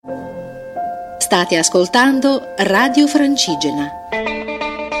State ascoltando Radio Francigena.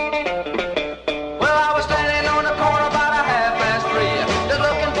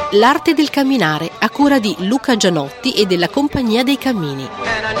 L'arte del camminare, a cura di Luca Gianotti e della Compagnia dei Cammini.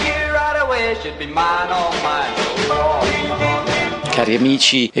 Cari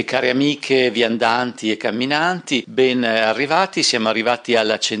amici e cari amiche, viandanti e camminanti, ben arrivati. Siamo arrivati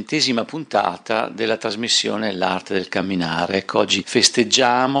alla 100ª puntata della trasmissione L'arte del camminare. Ecco, oggi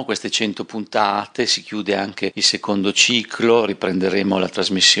festeggiamo queste 100 puntate, si chiude anche il secondo ciclo, riprenderemo la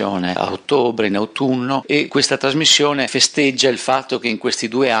trasmissione a ottobre, in autunno, e questa trasmissione festeggia il fatto che in questi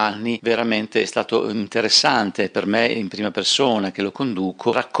 2 anni veramente è stato interessante per me in prima persona, che lo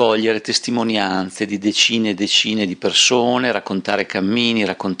conduco, raccogliere testimonianze di decine e decine di persone, raccontare cammini,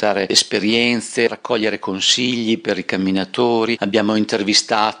 raccontare esperienze, raccogliere consigli per i camminatori. Abbiamo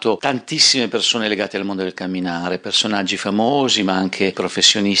intervistato tantissime persone legate al mondo del camminare, personaggi famosi ma anche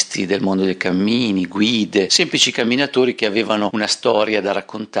professionisti del mondo dei cammini, guide, semplici camminatori che avevano una storia da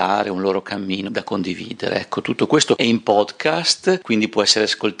raccontare, un loro cammino da condividere. Ecco, tutto questo è in podcast, quindi può essere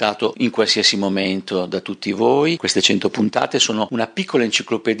ascoltato in qualsiasi momento da tutti voi. Queste 100 puntate sono una piccola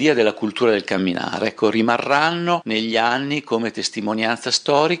enciclopedia della cultura del camminare. Ecco, rimarranno negli anni come testimonianza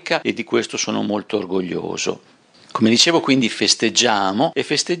storica e di questo sono molto orgoglioso. Come dicevo, quindi festeggiamo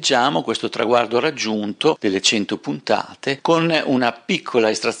questo traguardo raggiunto delle 100 puntate con una piccola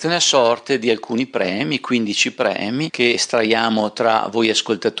estrazione a sorte di alcuni premi, 15 premi che estraiamo tra voi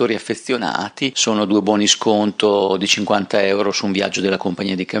ascoltatori affezionati. Sono 2 buoni sconto di 50 euro su un viaggio della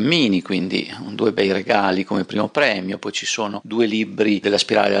Compagnia dei Cammini, quindi 2 bei regali come primo premio. Poi ci sono 2 libri della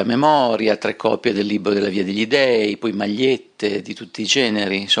Spirale della Memoria, 3 copie del libro della Via degli Dei, poi magliette di tutti i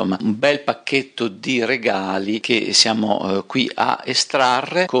generi, insomma un bel pacchetto di regali che siamo qui a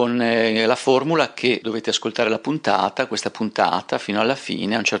estrarre con la formula che dovete ascoltare questa puntata fino alla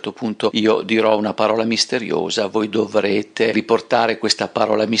fine. A un certo punto io dirò una parola misteriosa, voi dovrete riportare questa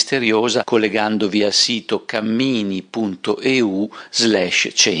parola misteriosa collegandovi al sito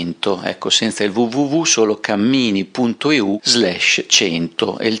cammini.eu/100, ecco, senza il www, solo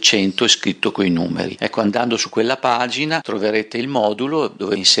cammini.eu/100, e il 100 è scritto coi numeri. Ecco, andando su quella pagina troverete il modulo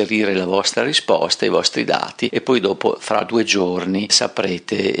dove inserire la vostra risposta, i vostri dati, e poi dopo fra 2 giorni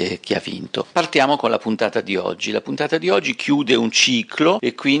saprete chi ha vinto. Partiamo con la puntata di oggi. La puntata di oggi chiude un ciclo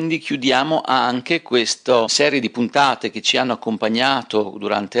e quindi chiudiamo anche questa serie di puntate che ci hanno accompagnato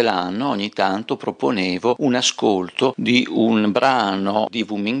durante l'anno. Ogni tanto proponevo un ascolto di un brano di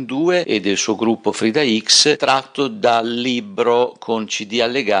Wuming 2 e del suo gruppo Frida X tratto dal libro con CD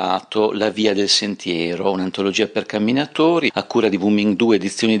allegato La Via del Sentiero, un'antologia per camminatori a cura di Wuming 2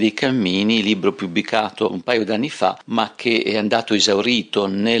 Edizioni dei Cammini, libro pubblicato un paio d'anni fa ma che è andato esaurito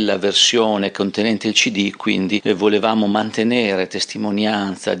nella versione contenente il CD, quindi volevamo mantenere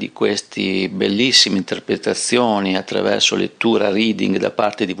testimonianza di queste bellissime interpretazioni attraverso lettura reading da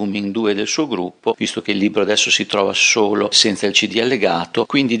parte di Wuming 2 e del suo gruppo, visto che il libro adesso si trova solo senza il CD allegato.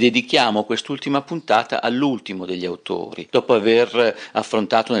 Quindi dedichiamo quest'ultima puntata all'ultimo degli autori. Dopo aver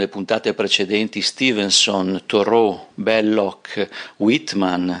affrontato nelle puntate precedenti Stevenson, Thoreau, Belloc,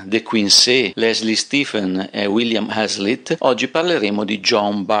 Whitman, De Quincey, Leslie Stephen e William Hazlitt, oggi parleremo di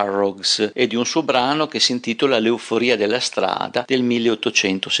John Burroughs e di un suo brano che si intitola L'euforia della strada del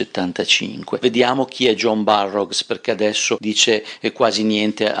 1875. Vediamo chi è John Burroughs, perché adesso dice quasi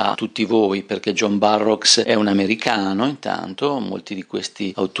niente a tutti voi, perché John Burroughs è un americano. Intanto molti di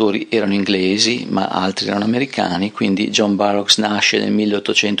questi autori erano inglesi ma altri erano americani, quindi John Burroughs nasce nel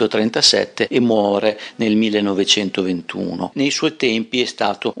 1837 e muore nel 1921. Nei suoi tempi è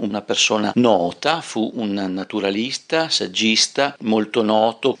stato una persona nota, fu un naturalista, saggista, molto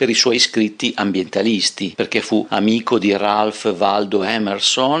noto per i suoi scritti ambientalisti, perché fu amico di Ralph Waldo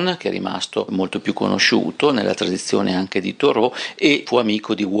Emerson, che è rimasto molto più conosciuto nella tradizione anche di Thoreau, e fu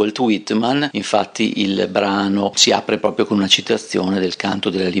amico di Walt Whitman. Infatti il brano si apre proprio con una citazione del Canto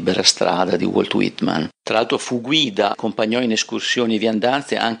della libera strada di Walt Whitman. Tra l'altro fu guida, accompagnò in escursioni e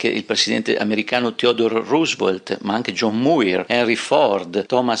viandanze anche il presidente americano Theodore Roosevelt, ma anche John Muir, Henry Ford,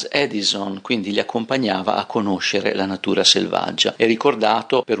 Thomas Edison, quindi li accompagnava a conoscere la natura selvaggia. È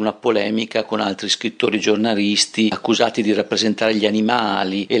ricordato per una polemica con altri scrittori giornalisti accusati di rappresentare gli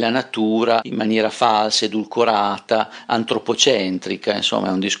animali e la natura in maniera falsa, edulcorata, antropocentrica. Insomma,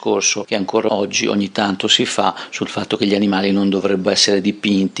 è un discorso che ancora oggi ogni tanto si fa sul fatto che gli animali non dovrebbero essere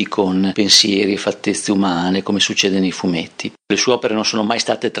dipinti con pensieri e fattezze esistenze umane, come succede nei fumetti. Le sue opere non sono mai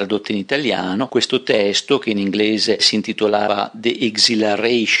state tradotte in italiano. Questo testo, che in inglese si intitolava The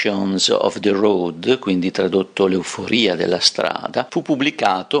Exhilarations of the Road, quindi tradotto l'euforia della strada, fu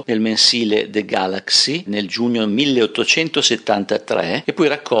pubblicato nel mensile The Galaxy nel giugno 1873 e poi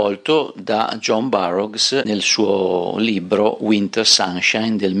raccolto da John Burroughs nel suo libro Winter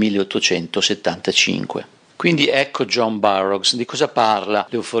Sunshine del 1875. Quindi ecco John Burroughs, di cosa parla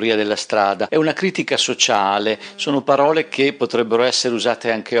l'euforia della strada? È una critica sociale, sono parole che potrebbero essere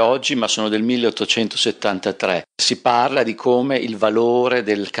usate anche oggi, ma sono del 1873. Si parla di come il valore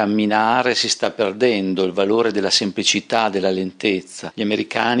del camminare si sta perdendo, il valore della semplicità, della lentezza. Gli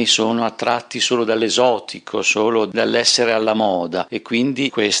americani sono attratti solo dall'esotico, solo dall'essere alla moda, e quindi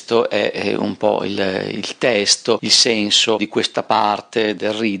questo è un po' il testo, il senso di questa parte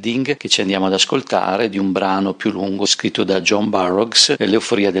del reading che ci andiamo ad ascoltare, di un brano più lungo scritto da John Burroughs,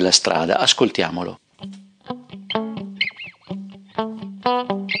 L'euforia della strada. Ascoltiamolo.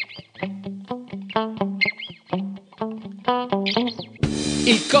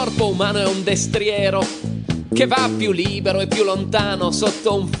 Il corpo umano è un destriero che va più libero e più lontano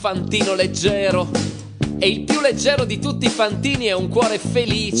sotto un fantino leggero. E il più leggero di tutti i fantini è un cuore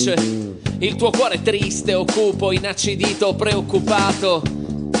felice. Il tuo cuore triste o cupo, inacidito o preoccupato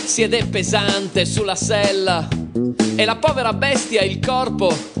siede pesante sulla sella, e la povera bestia, il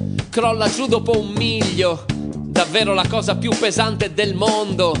corpo, crolla giù dopo un miglio. Davvero la cosa più pesante del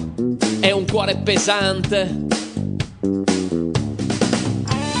mondo è un cuore pesante.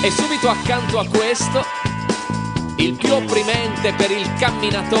 E subito accanto a questo, il più opprimente per il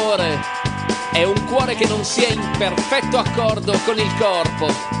camminatore è un cuore che non sia in perfetto accordo con il corpo,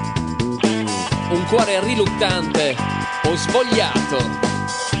 un cuore riluttante o svogliato.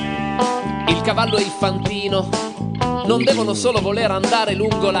 Il cavallo e il fantino non devono solo voler andare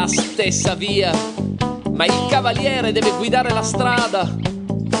lungo la stessa via, ma il cavaliere deve guidare la strada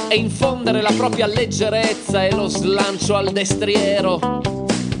e infondere la propria leggerezza e lo slancio al destriero.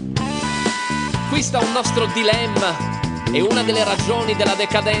 Qui sta un nostro dilemma e una delle ragioni della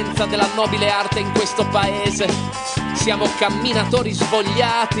decadenza della nobile arte in questo paese. Siamo camminatori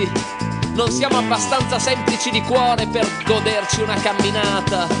svogliati, non siamo abbastanza semplici di cuore per goderci una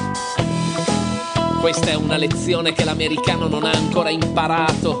camminata. Questa è una lezione che l'americano non ha ancora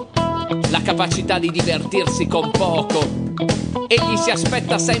imparato, la capacità di divertirsi con poco. Egli si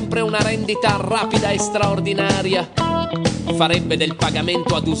aspetta sempre una rendita rapida e straordinaria. Farebbe del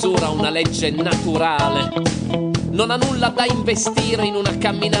pagamento ad usura una legge naturale. Non ha nulla da investire in una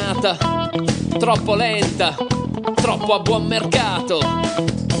camminata troppo lenta, troppo a buon mercato.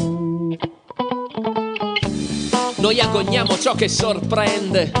 Noi agogniamo ciò che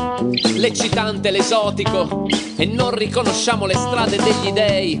sorprende, l'eccitante, l'esotico, e non riconosciamo le strade degli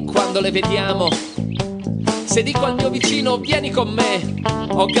dei quando le vediamo. Se dico al mio vicino vieni con me,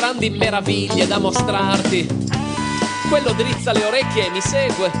 ho grandi meraviglie da mostrarti, quello drizza le orecchie e mi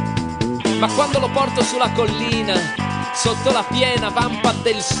segue. Ma quando lo porto sulla collina, sotto la piena vampa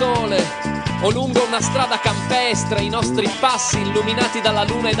del sole, o lungo una strada campestre, i nostri passi illuminati dalla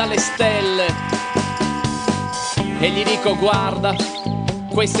luna e dalle stelle, e gli dico guarda,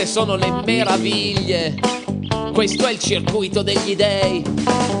 queste sono le meraviglie, questo è il circuito degli dei,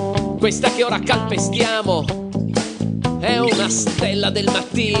 questa che ora calpestiamo è una stella del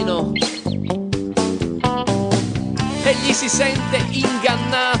mattino. Egli si sente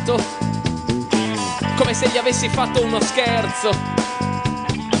ingannato, come se gli avessi fatto uno scherzo.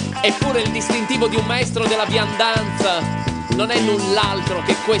 Eppure il distintivo di un maestro della viandanza non è null'altro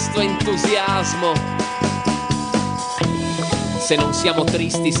che questo entusiasmo. Se non siamo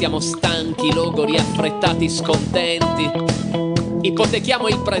tristi, siamo stanchi, logori, affrettati, scontenti. Ipotechiamo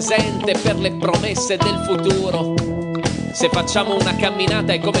il presente per le promesse del futuro. Se facciamo una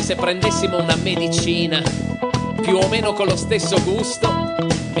camminata è come se prendessimo una medicina, più o meno con lo stesso gusto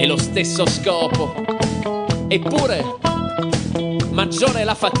e lo stesso scopo. Eppure, maggiore è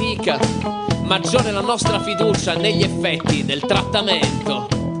la fatica, maggiore è la nostra fiducia negli effetti del trattamento.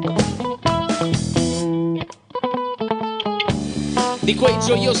 Di quei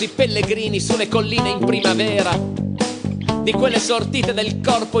gioiosi pellegrini sulle colline in primavera, di quelle sortite del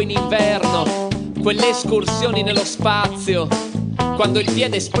corpo in inverno, quelle escursioni nello spazio, quando il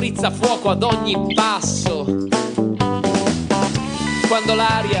piede sprizza fuoco ad ogni passo, quando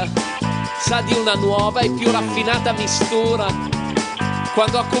l'aria sa di una nuova e più raffinata mistura,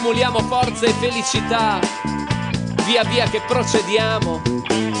 quando accumuliamo forza e felicità via via che procediamo,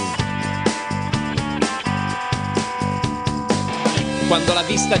 quando la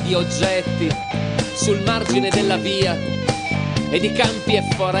vista di oggetti sul margine della via e di campi e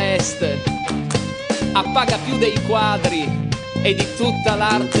foreste appaga più dei quadri e di tutta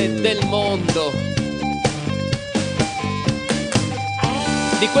l'arte del mondo.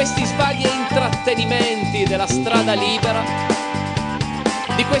 Di questi svaghi intrattenimenti della strada libera,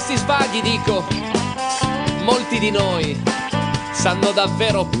 di questi svaghi, dico, molti di noi sanno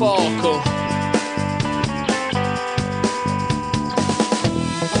davvero poco.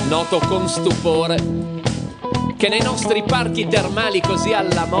 Noto con stupore che nei nostri parchi termali così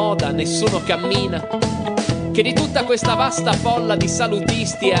alla moda nessuno cammina, che di tutta questa vasta folla di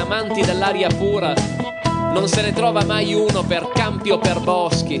salutisti e amanti dell'aria pura non se ne trova mai uno per campi o per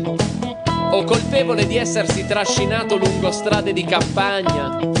boschi, o colpevole di essersi trascinato lungo strade di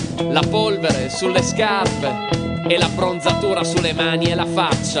campagna, la polvere sulle scarpe e la bronzatura sulle mani e la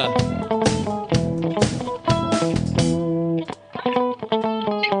faccia.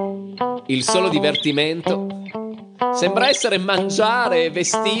 Il solo divertimento sembra essere mangiare e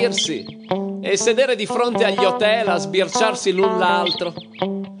vestirsi e sedere di fronte agli hotel a sbirciarsi l'un l'altro.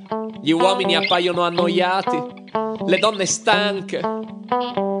 Gli uomini appaiono annoiati, le donne stanche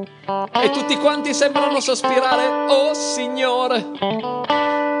e tutti quanti sembrano sospirare: oh Signore,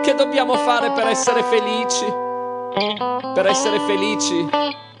 che dobbiamo fare per essere felici? Per essere felici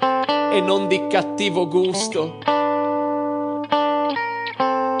e non di cattivo gusto.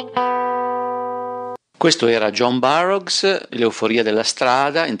 Questo era John Burroughs, L'euforia della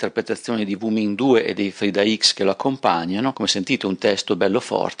strada, interpretazione di Wuming 2 e dei Frida X che lo accompagnano. Come sentite, un testo bello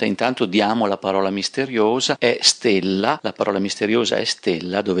forte. Intanto diamo la parola misteriosa, è Stella, la parola misteriosa è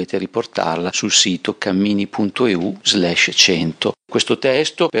Stella, dovete riportarla sul sito cammini.eu/100. Questo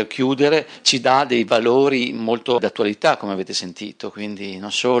testo, per chiudere, ci dà dei valori molto d'attualità, come avete sentito, quindi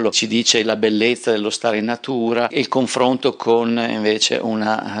non solo ci dice la bellezza dello stare in natura e il confronto con invece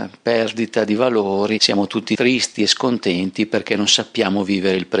una perdita di valori. Siamo tutti tristi e scontenti perché non sappiamo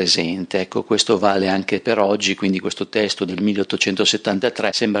vivere il presente. Ecco, questo vale anche per oggi, quindi questo testo del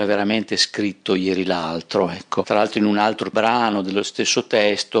 1873 sembra veramente scritto ieri l'altro. Ecco, tra l'altro in un altro brano dello stesso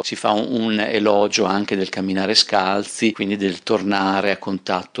testo si fa un elogio anche del camminare scalzi, quindi del tornare a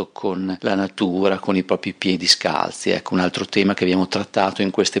contatto con la natura, con i propri piedi scalzi. Ecco, un altro tema che abbiamo trattato in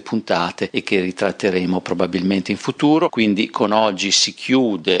queste puntate e che ritratteremo probabilmente in futuro. Quindi con oggi si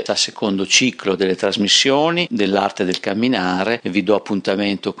chiude il secondo ciclo delle trasmissioni dell'arte del camminare. Vi do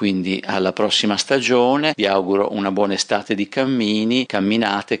appuntamento quindi alla prossima stagione. Vi auguro una buona estate di cammini.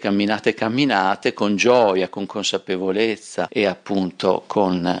 Camminate, camminate, camminate con gioia, con consapevolezza e appunto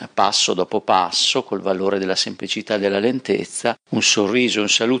con passo dopo passo, col valore della semplicità e della lentezza. Un sorriso e un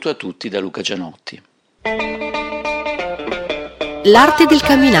saluto a tutti da Luca Gianotti. L'arte del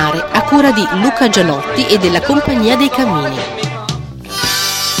camminare, a cura di Luca Gianotti e della Compagnia dei Cammini.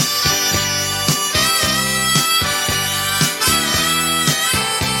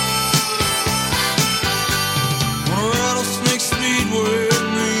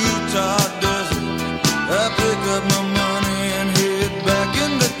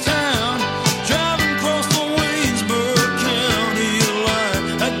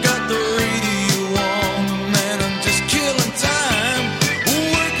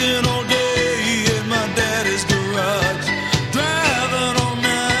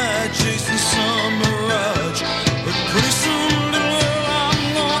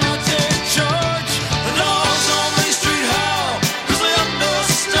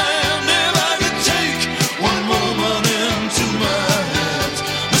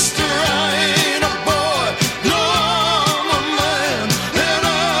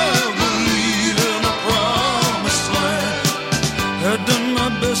 I've done my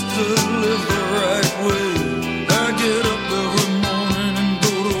best to live the right way.